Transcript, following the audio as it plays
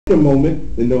a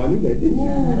moment, then no, I knew that, didn't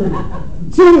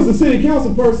you? She was a city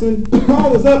council person who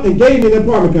called us up and gave me the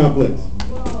apartment complex.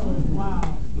 Wow.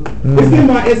 It's in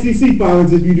my SEC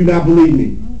filings if you do not believe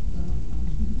me.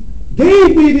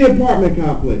 Gave me the apartment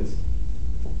complex.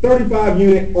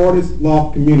 35-unit artist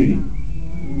loft community.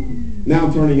 Now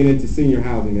I'm turning it into senior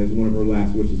housing as one of her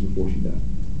last wishes before she died.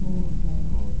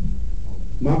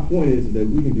 My point is that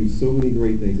we can do so many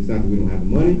great things. It's not that we don't have the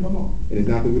money, and it's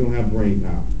not that we don't have brain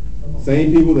power.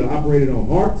 Same people that operated on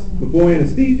hearts before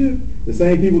anesthesia, the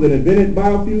same people that invented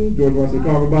biofuels, George Washington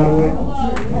Carver, by the way.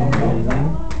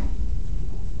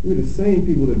 We're the same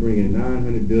people that bring in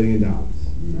 $900 billion.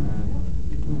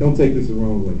 Don't take this the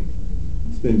wrong way.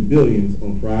 Spend billions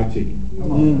on fried chicken,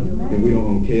 and we don't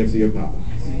own KFC or Popeyes.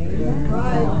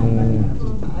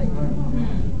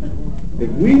 If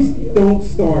we don't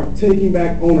start taking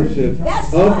back ownership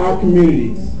of our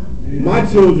communities, my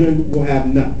children will have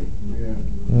nothing.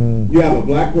 You have a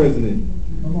black president.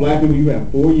 Black people, you have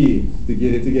 4 years to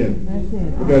get it together.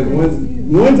 Because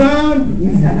one time,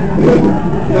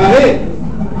 not it.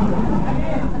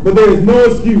 But there is no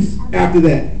excuse after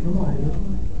that.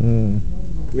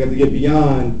 We have to get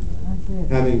beyond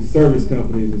having service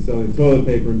companies and selling toilet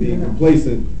paper and being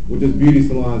complacent with just beauty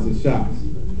salons and shops.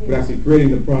 We're actually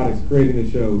creating the products, creating the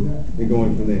shows, and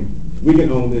going from there. We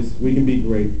can own this. We can be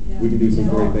great. We can do some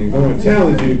great things. I want to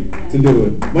challenge you to do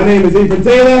it. My name is Ephren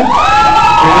Taylor, and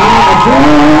I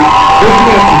approve this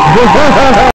message.